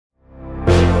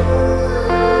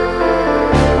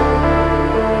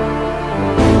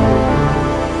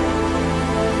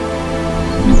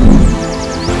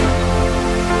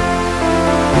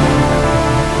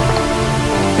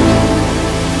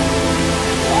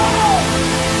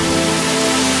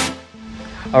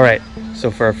Alright,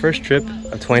 so for our first trip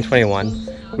of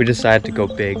 2021, we decided to go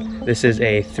big. This is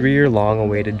a 3-year long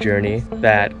awaited journey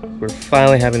that we're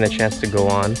finally having the chance to go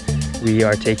on. We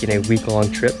are taking a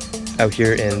week-long trip out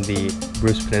here in the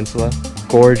Bruce Peninsula.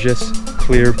 Gorgeous,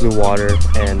 clear blue water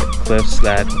and cliffs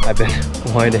that I've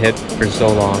been wanting to hit for so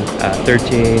long.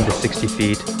 13 to 60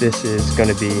 feet. This is going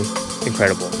to be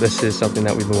incredible. This is something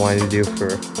that we've been wanting to do for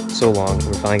so long.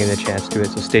 We're finally getting a chance to do it,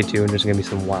 so stay tuned. There's going to be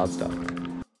some wild stuff.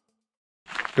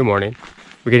 Good morning.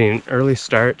 We're getting an early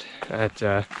start at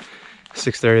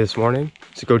 6:30 this morning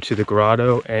to go to the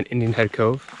Grotto and Indian Head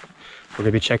Cove. We're going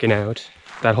to be checking out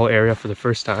that whole area for the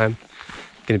first time.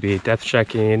 Going to be depth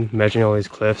checking, measuring all these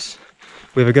cliffs.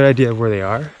 We have a good idea of where they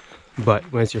are, but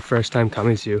when it's your first time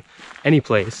coming to any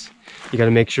place, you got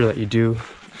to make sure that you do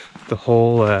the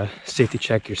whole safety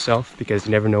check yourself, because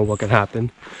you never know what can happen.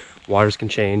 Waters can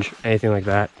change, anything like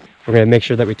that. We're going to make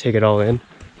sure that we take it all in,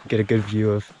 get a good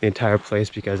view of the entire place,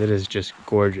 because it is just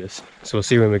gorgeous. So we'll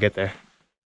see when we get there.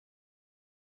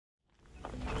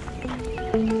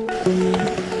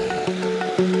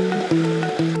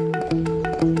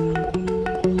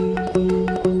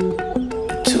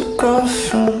 Took off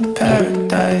from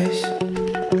paradise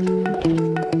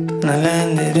and I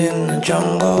landed in the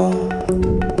jungle.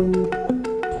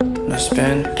 And I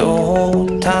spent the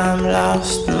whole time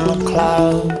lost in the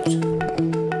clouds.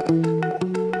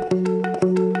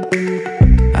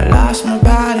 Lost my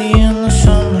body in the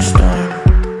summer storm,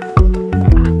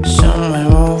 somewhere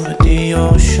over the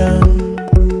ocean.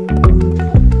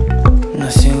 And I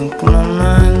think my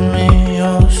mind may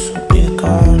also be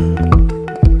gone.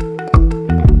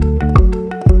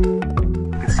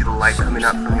 You can see the light coming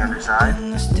up from the other side.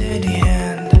 And a steady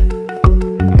hand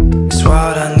is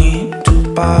what I need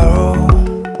to borrow,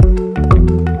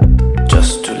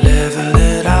 just to level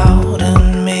it out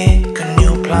and make a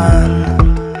new plan.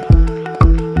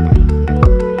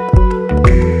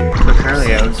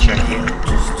 Checking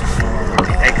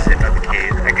the exit of the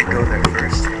cave. I could go there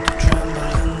first and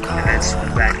then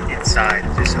swim back inside,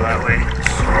 just so that way I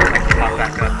can pop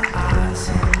back up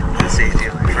for the safety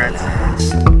of my friends.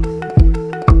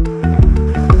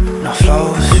 Now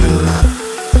flow through.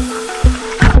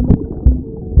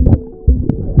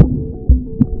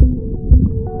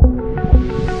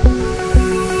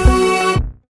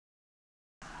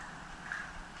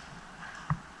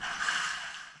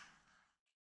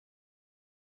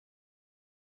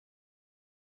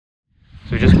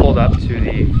 So we just pulled up to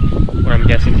the, what I'm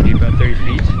guessing to be about 30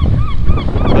 feet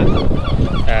cliff,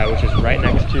 which is right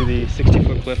next to the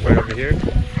 60-foot cliff right over here.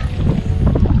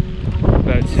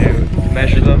 About to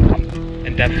measure them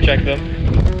and depth check them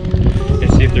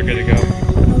and see if they're good to go.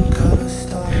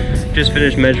 Just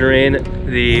finished measuring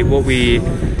the what we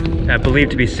believe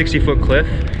to be 60-foot cliff.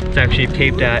 It's actually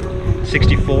taped at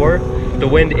 64. The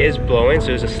wind is blowing, so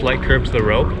there's a slight curve to the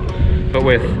rope. But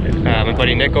with my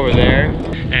buddy Nick over there,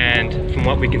 and from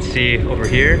what we can see over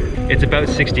here, it's about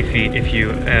 60 feet if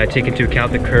you take into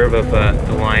account the curve of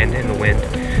the line in the wind.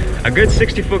 A good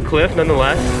 60-foot cliff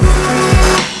nonetheless.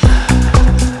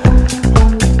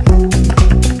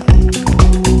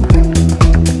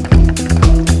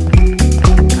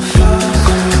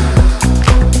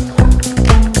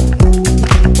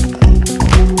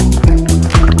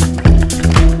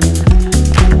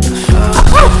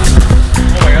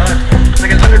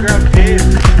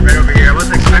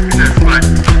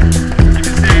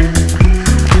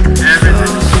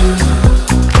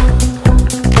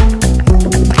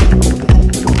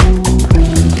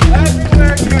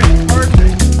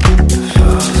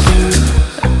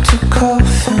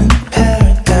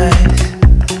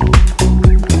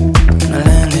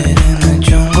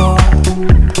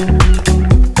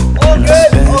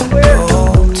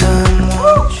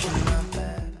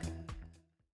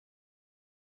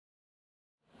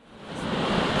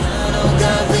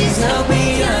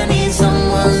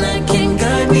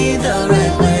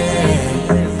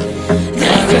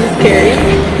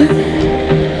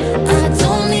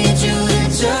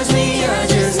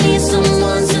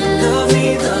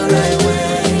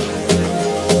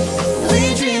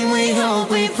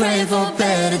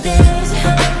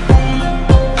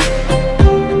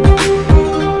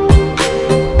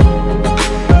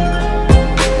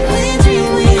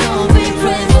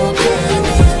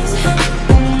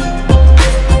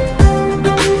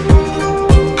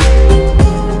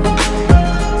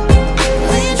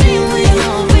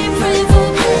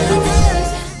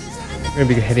 We're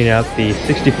going to be heading out the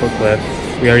 60-foot cliff.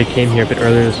 We already came here a bit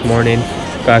earlier this morning,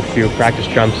 got a few practice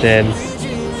jumps in.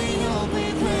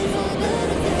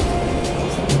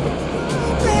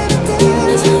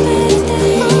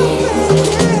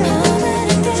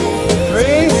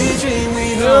 3,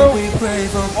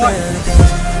 2,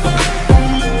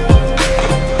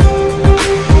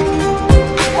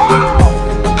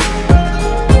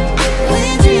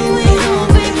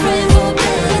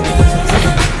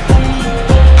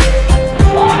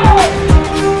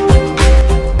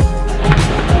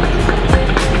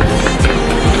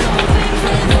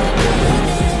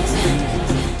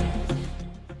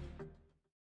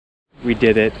 we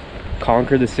did it.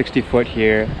 Conquered the 60-foot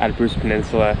here at Bruce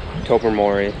Peninsula,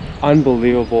 Tobermory.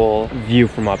 Unbelievable view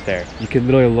from up there. You could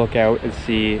literally look out and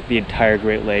see the entire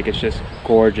Great Lake. It's just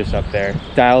gorgeous up there.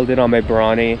 Dialed in on my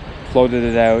brownie, floated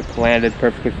it out, landed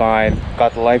perfectly fine.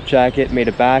 Got the life jacket, made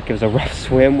it back. It was a rough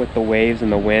swim with the waves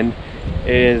and the wind.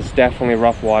 It is definitely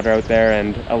rough water out there,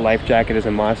 and a life jacket is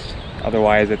a must.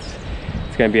 Otherwise, it's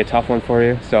going to be a tough one for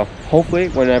you. So hopefully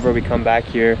whenever we come back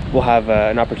here, we'll have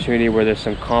an opportunity where there's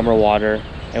some calmer water,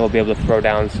 and we'll be able to throw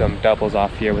down some doubles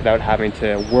off here without having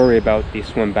to worry about the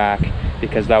swim back,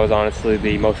 because that was honestly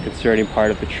the most concerning part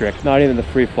of the trip. Not even the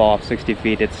free fall of 60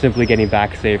 feet, it's simply getting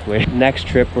back safely. Next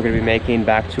trip we're going to be making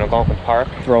back to Algonquin Park,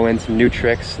 throw in some new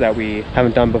tricks that we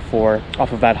haven't done before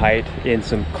off of that height in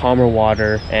some calmer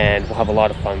water, and we'll have a lot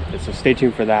of fun with it. So stay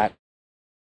tuned for that.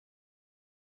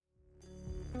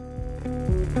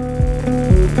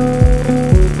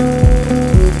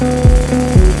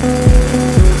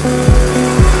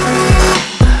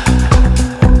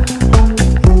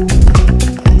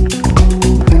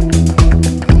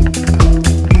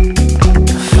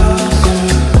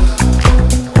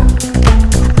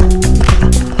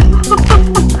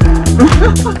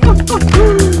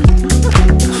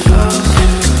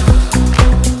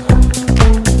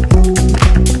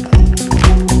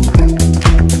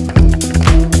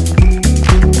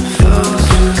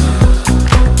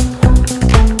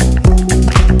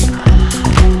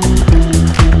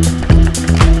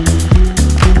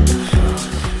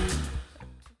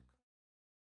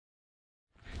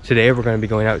 Today we're going to be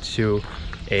going out to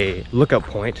a lookout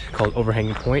point called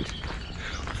Overhanging Point.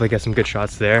 Hopefully get some good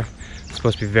shots there. It's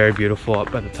supposed to be very beautiful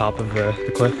up at the top of the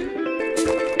cliff.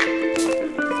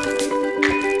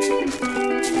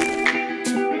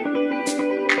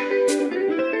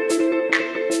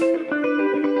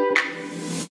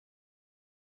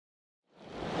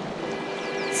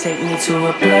 Take me to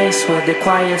a place where the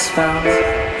quiet's found.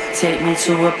 Take me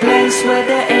to a place where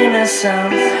there ain't a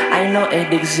sound. I know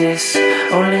it exists,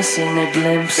 only seen a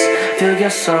glimpse. Feel your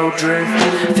soul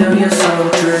drift, feel your soul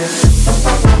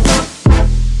drift.